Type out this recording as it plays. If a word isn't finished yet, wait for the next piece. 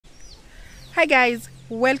Hi guys,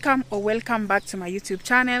 welcome back to my YouTube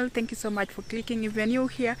channel. Thank you so much for clicking. If you're new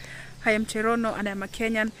here, I am Cherono and I'm a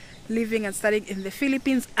Kenyan living and studying in the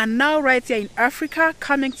Philippines and now right here in Africa,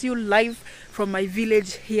 coming to you live from my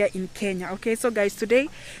village here in Kenya. Okay, so guys, today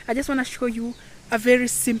I just want to show you a very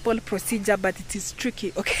simple procedure, but it is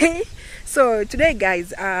tricky. Okay, so today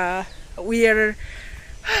guys, we are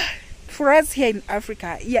for us here in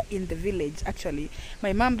Africa, here in the village, actually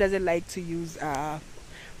my mom doesn't like to use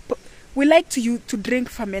we like to drink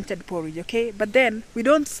fermented porridge, okay, but then we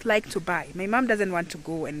don't like to buy. My mom doesn't want to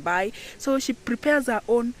go and buy, so she prepares her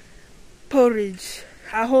own porridge,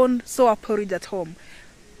 her own sour porridge at home,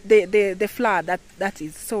 the flour that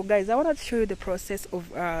is. So guys, I wanted to show you the process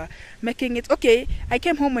of making it. Okay, I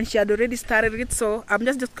came home and she had already started it, so I'm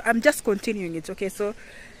just continuing it. Okay, so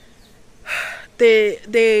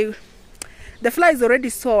the flour is already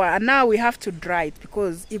sour and now we have to dry it,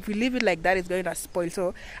 because if we leave it like that it's going to spoil.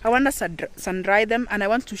 So I want to sun dry them and I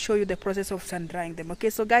want to show you the process of sun drying them.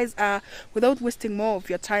 Okay, so guys, without wasting more of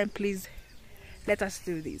your time, please let us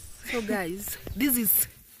do this. So guys, this is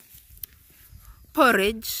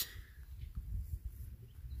porridge.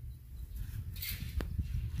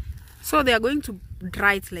 So they are going to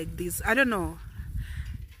dry it like this. I don't know,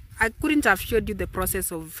 I couldn't have showed you the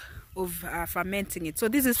process of fermenting it. So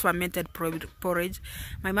this is fermented porridge.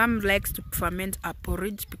 My mom likes to ferment a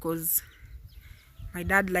porridge because my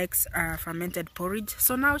dad likes fermented porridge.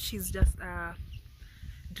 So now she's just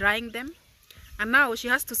drying them, and now she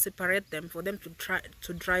has to separate them for them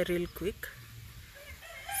to dry real quick.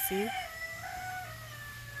 See,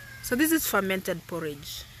 so this is fermented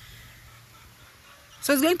porridge.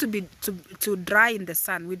 So it's going to be to dry in the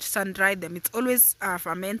sun. We sun dry them. It's always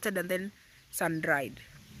fermented and then sun dried.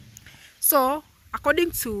 So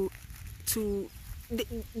according to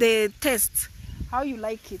the taste, how you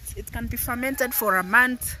like it, it can be fermented for a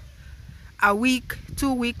month, a week,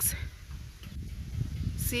 2 weeks.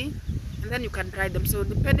 See, and then you can dry them. So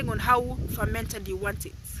depending on how fermented you want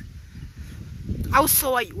it, how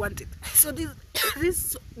sour you want it. So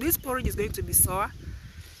this porridge is going to be sour,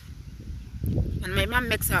 and my mom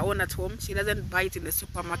makes her own at home. She doesn't buy it in the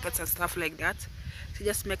supermarkets and stuff like that. She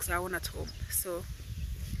just makes her own at home. So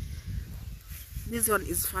this one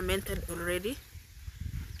is fermented already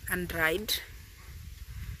and dried.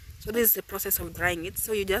 So this is the process of drying it.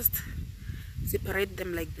 So you just separate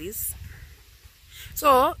them like this.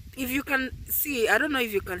 So if you can see, I don't know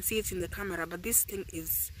if you can see it in the camera, but this thing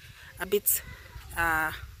is a bit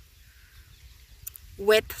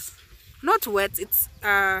wet. Not wet, it's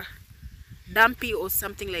dumpy or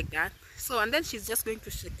something like that. So, and then she's just going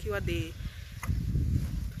to secure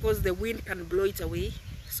because the wind can blow it away.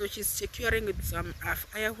 So she's securing with some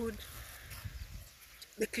firewood,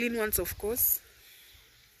 the clean ones of course,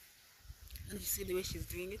 and you see the way she's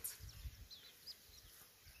doing it.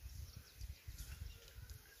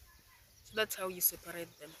 So that's how you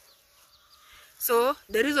separate them. So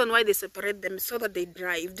the reason why they separate them is so that they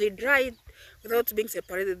dry. If they dry it without being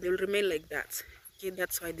separated, they'll remain like that. Okay,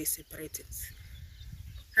 that's why they separate it.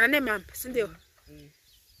 And ma'am, Cindy.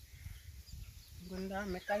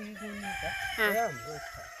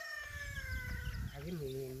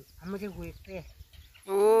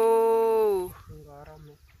 Oh,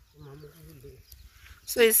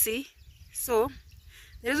 so you see, so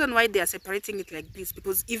the reason why they are separating it like this,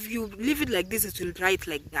 because if you leave it like this, it will dry it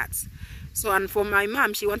like that. So, and for my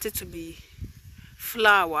mom, she wanted to be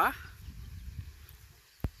flour,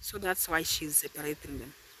 so that's why she's separating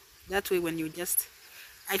them. That way, when you just,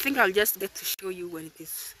 I think I'll just get to show you when it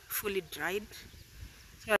is fully dried.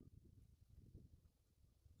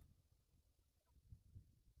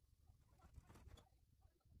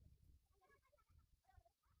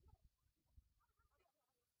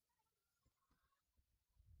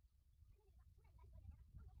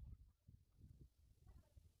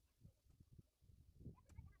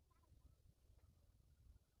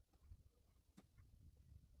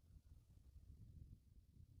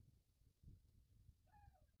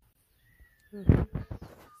 So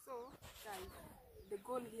guys, the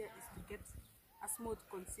goal here is to get a smooth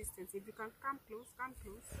consistency. If you can come close,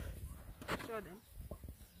 show them.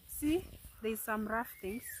 See, there's some rough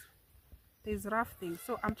things. There's rough things.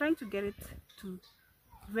 So I'm trying to get it to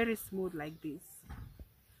very smooth like this.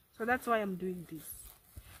 So that's why I'm doing this.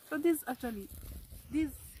 So this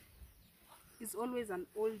is always an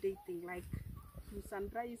all day thing. Like you sun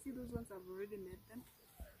dry, you see those ones I've already made them.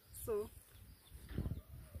 So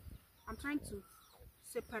I'm trying to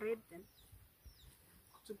separate them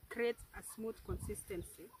to create a smooth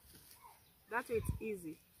consistency. That way it's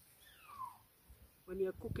easy when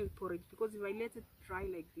you're cooking porridge, because if I let it dry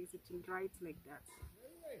like this, it will dry it like that.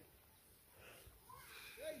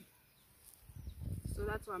 So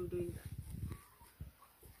that's why I'm doing that.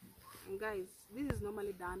 And guys, this is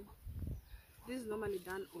normally done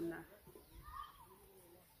on a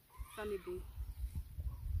sunny day,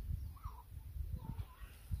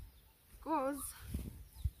 because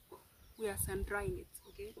we are sun drying it.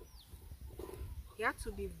 Okay, it has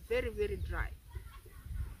to be very, very dry,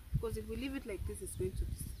 because if we leave it like this, it's going to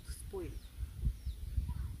spoil.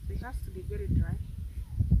 So it has to be very dry.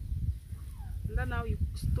 And then now you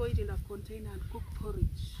store it in a container and cook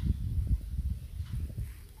porridge.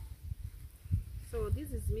 So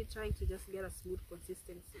this is me trying to just get a smooth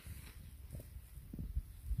consistency.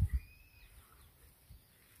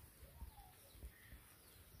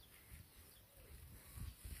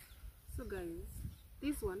 So guys,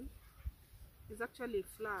 this one is actually a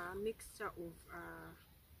flour mixture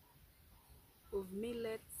of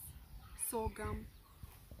millets, sorghum,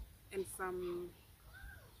 and some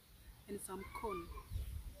corn,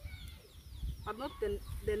 but not the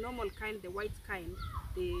normal kind, the white kind,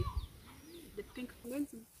 the pink. I'm going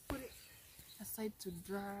to put it aside to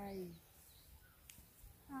dry.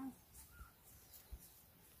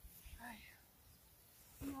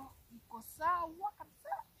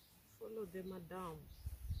 Follow the madam.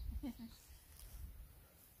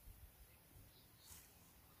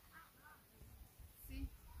 See?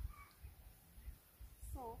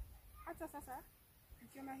 So, hata sasa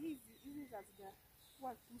ukiona hizi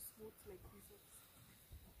hazijakuwa too smooth like this.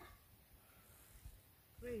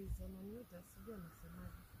 Praise ananiita sijui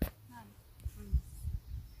anasemaje. Nani?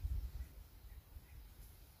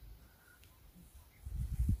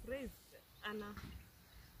 Praise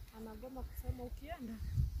anagoma kusema ukienda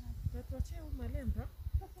tatuachia umalemba.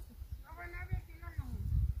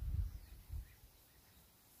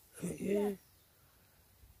 Yeah.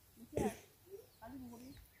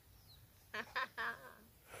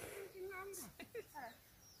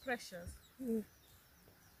 Precious.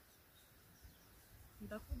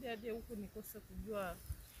 Ndakuja aje huku nikose kujua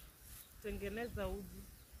kutengeneza uji.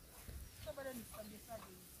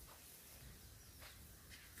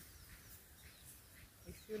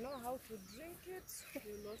 If you know how to drink it,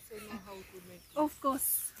 you'll also know how to make it. Of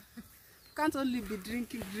course. Can't only be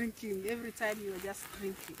drinking every time you are just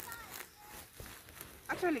drinking.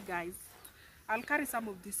 Actually guys, I'll carry some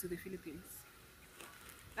of this to the Philippines.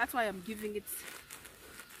 That's why I'm giving it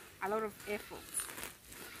a lot of effort,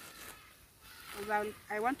 because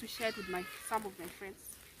I want to share it with some of my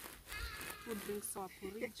friends who drink sour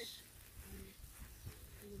porridge.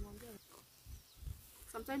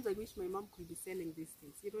 Sometimes I wish my mom could be selling these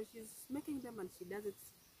things. You know, she's making them and she does it.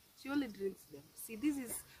 She only drinks them. See, this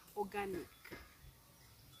is organic.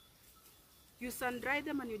 You sun dry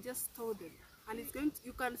them and you just store them, and it's going to,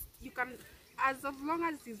 you can as long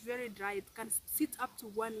as it's very dry, it can sit up to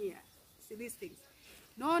 1 year. See these things,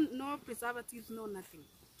 no preservatives, no nothing.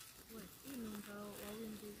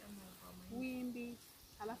 Wimbi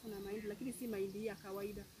halafu na mahindi, lakini si mahindi ya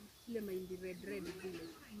kawaida, ile mahindi red vile.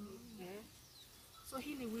 So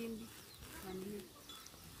hii ni wimbi na nini.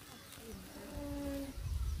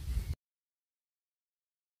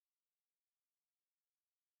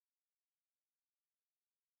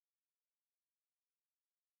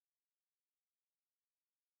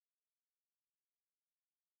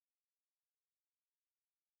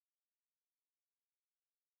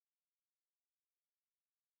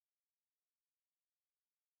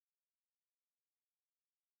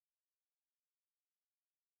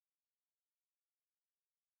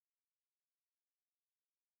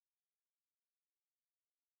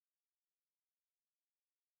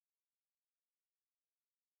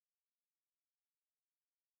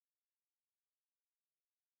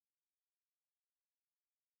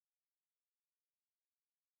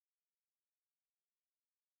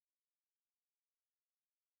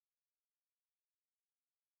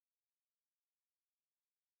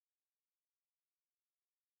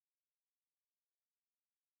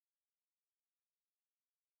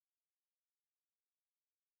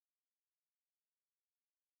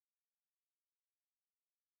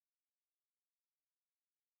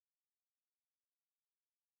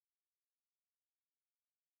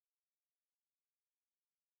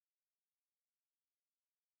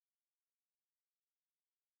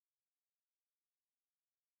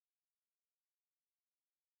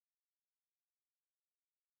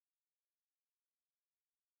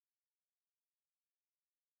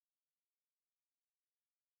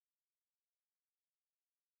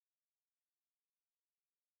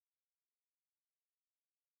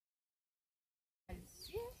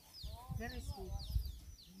 Very sweet.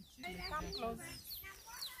 Come close.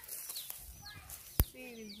 See,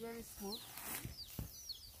 it is very smooth.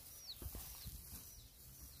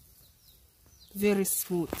 very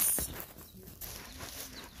smooth.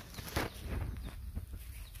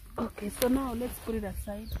 Okay, so now let's put it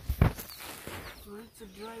aside for it to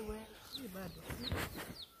dry well.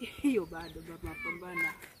 Hiyo bado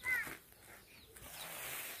mapambana.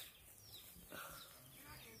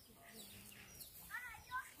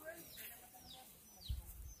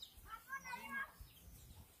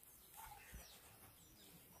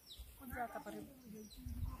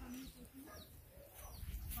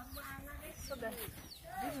 So guys,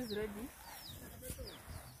 this is ready.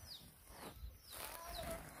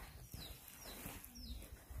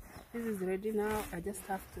 This is ready now. I just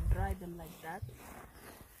have to dry them like that.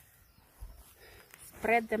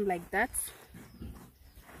 Spread them like that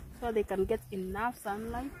so they can get enough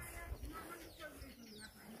sunlight.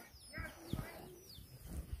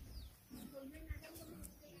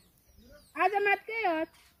 Aja matkeyot.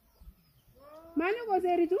 Mani uko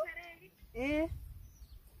zeri tu?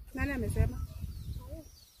 Nani amesema?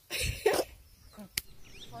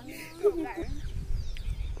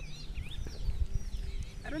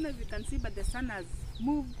 I don't know if you can see, but the sun has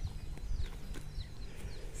moved.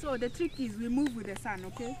 So the trick is we move with the sun,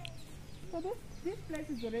 okay? So this place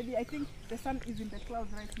is already, I think the sun is in the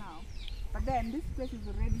clouds right now. But then this place is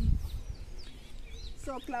already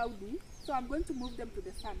so cloudy. So I'm going to move them to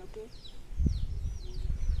the sun, okay?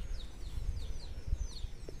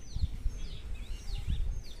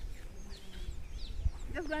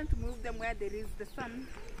 Just going to move them where there is the sun.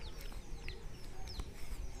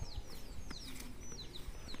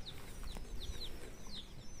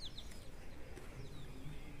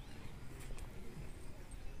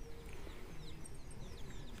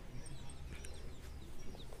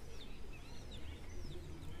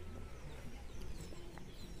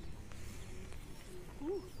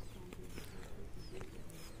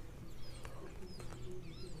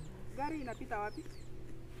 Gari inapita wapi?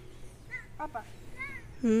 Hapa.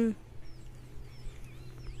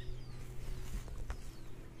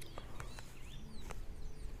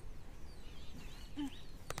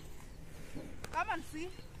 Come and see.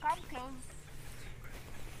 Come close.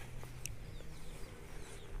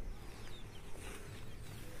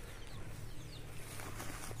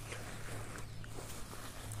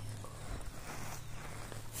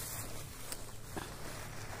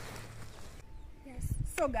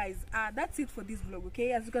 So guys, that's it for this vlog,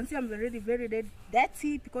 okay? As you can see, I'm already very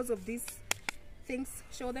dirty because of these things.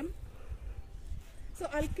 Show them. So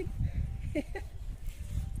I'll keep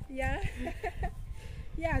yeah.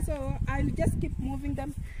 Yeah, so I'll just keep moving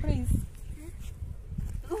them, please.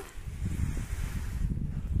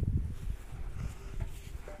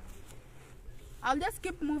 I'll just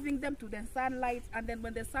keep moving them to the sunlight, and then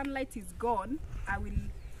when the sunlight is gone, I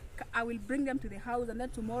will bring them to the house, and then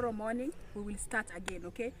tomorrow morning we will start again,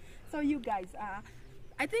 okay? So you guys,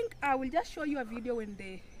 I think I will just show you a video when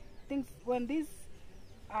this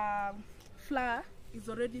flour is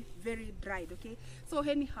already very dried, okay? So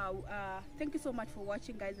anyhow, thank you so much for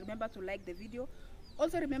watching, guys. Remember to like the video.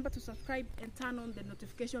 Also remember to subscribe and turn on the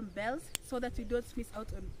notification bells so that you don't miss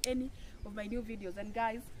out on any of my new videos. And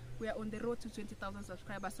guys, we are on the road to 20,000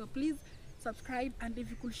 subscribers, so please subscribe, and if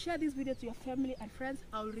you could share this video to your family and friends,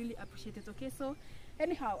 I will really appreciate it, okay? So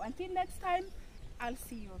anyhow, until next time, I'll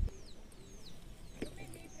see you.